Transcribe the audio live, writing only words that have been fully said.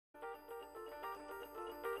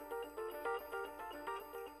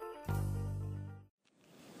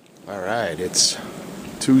Alright, it's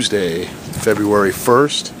Tuesday, February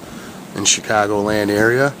 1st in Chicagoland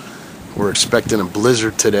area. We're expecting a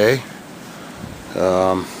blizzard today.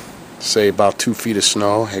 Say about 2 feet of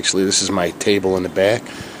snow. Actually, this is my table in the back.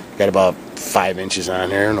 Got about 5 inches on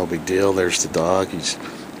there, no big deal. There's the dog. He's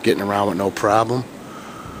getting around with no problem.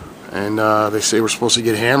 And they say we're supposed to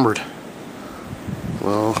get hammered.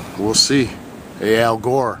 Well, we'll see. Hey, Al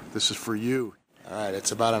Gore, this is for you. Alright,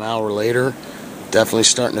 it's about an hour later. Definitely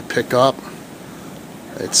starting to pick up.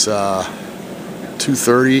 It's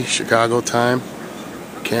 2:30 Chicago time.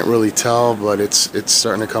 Can't really tell, but it's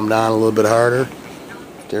starting to come down a little bit harder.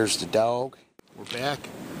 There's the dog. We're back.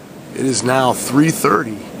 It is now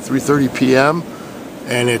 3:30 p.m.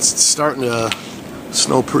 and it's starting to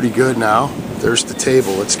snow pretty good now. There's the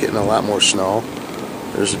table. It's getting a lot more snow.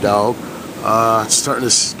 There's the dog. It's starting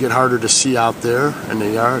to get harder to see out there in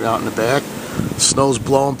the yard, out in the back. Snow's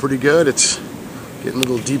blowing pretty good. It's getting a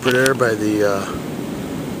little deeper there by the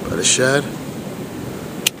shed,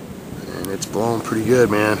 and it's blowing pretty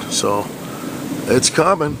good, man. So it's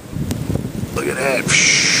coming. Look at that.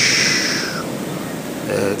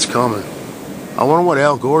 Yeah, it's coming. I wonder what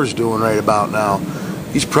Al Gore's doing right about now.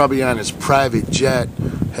 He's probably on his private jet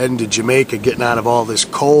heading to Jamaica, getting out of all this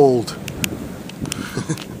cold.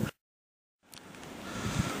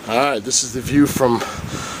 Alright, this is the view from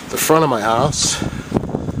the front of my house.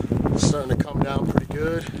 It's starting to come down pretty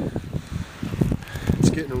good. It's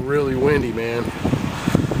getting really windy, man.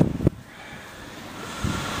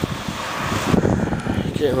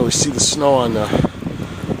 You can't really see the snow on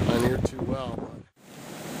here too well.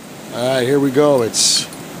 Alright, here we go. It's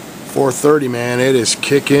 4:30, man. It is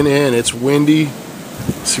kicking in. It's windy.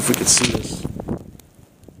 Let's see if we can see this.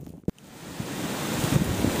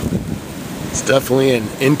 It's definitely an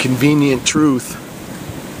inconvenient truth.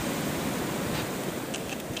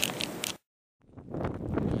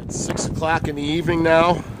 It's 6 o'clock in the evening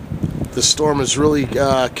now. The storm has really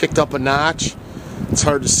kicked up a notch. It's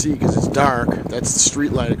hard to see because it's dark. That's the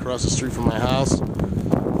street light across the street from my house.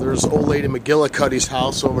 There's old lady McGillicuddy's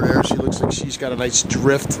house over there. She looks like she's got a nice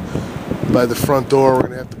drift by the front door. We're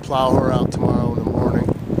gonna have to plow her out tomorrow in the morning,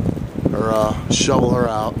 or shovel her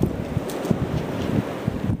out.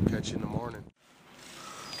 Catch you in the morning.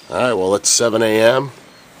 Alright, well, it's 7 a.m.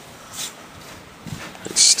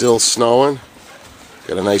 It's still snowing.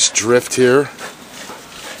 Got a nice drift here.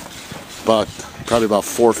 Probably about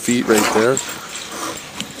 4 feet right there. I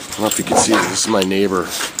don't know if you can see it. This is my neighbor.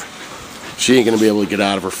 She ain't going to be able to get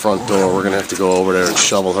out of her front door. We're going to have to go over there and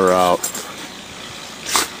shovel her out.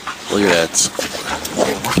 Look at that.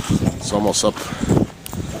 It's almost up.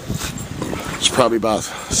 It's probably about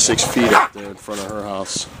 6 feet up there in front of her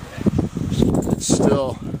house. It's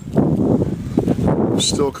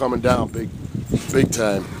still coming down big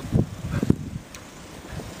time.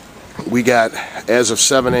 We got, as of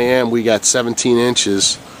 7 a.m., we got 17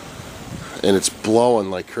 inches, and it's blowing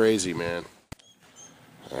like crazy, man.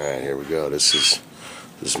 Alright, here we go. This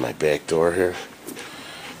is my back door here.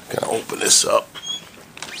 Gonna open this up.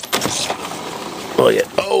 Oh yeah.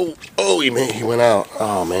 Oh, he went out.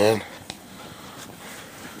 Oh man.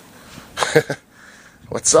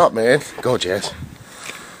 What's up, man? Go, Jazz.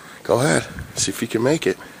 Go ahead. See if you can make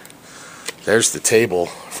it. There's the table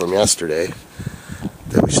from yesterday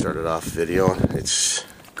that we started off video. It's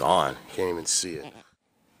gone. You can't even see it.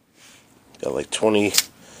 Got like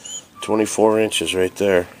 24 inches right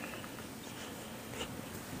there.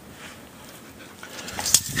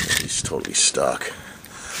 He's totally stuck.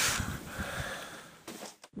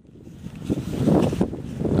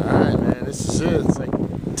 Alright, man, this is it. It's like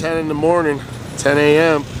 10 in the morning, 10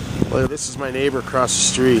 a.m. Look, this is my neighbor across the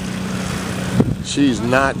street. She's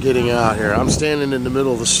not getting out here. I'm standing in the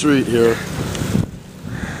middle of the street here.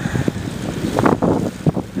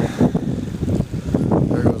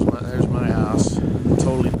 There's my house.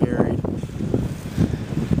 Totally buried.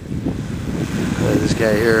 Look at this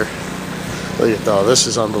guy here. Look at that. This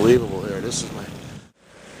is unbelievable here. This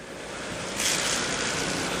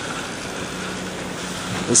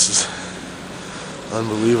is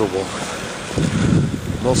unbelievable.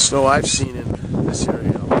 Most snow I've seen in this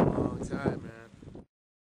area.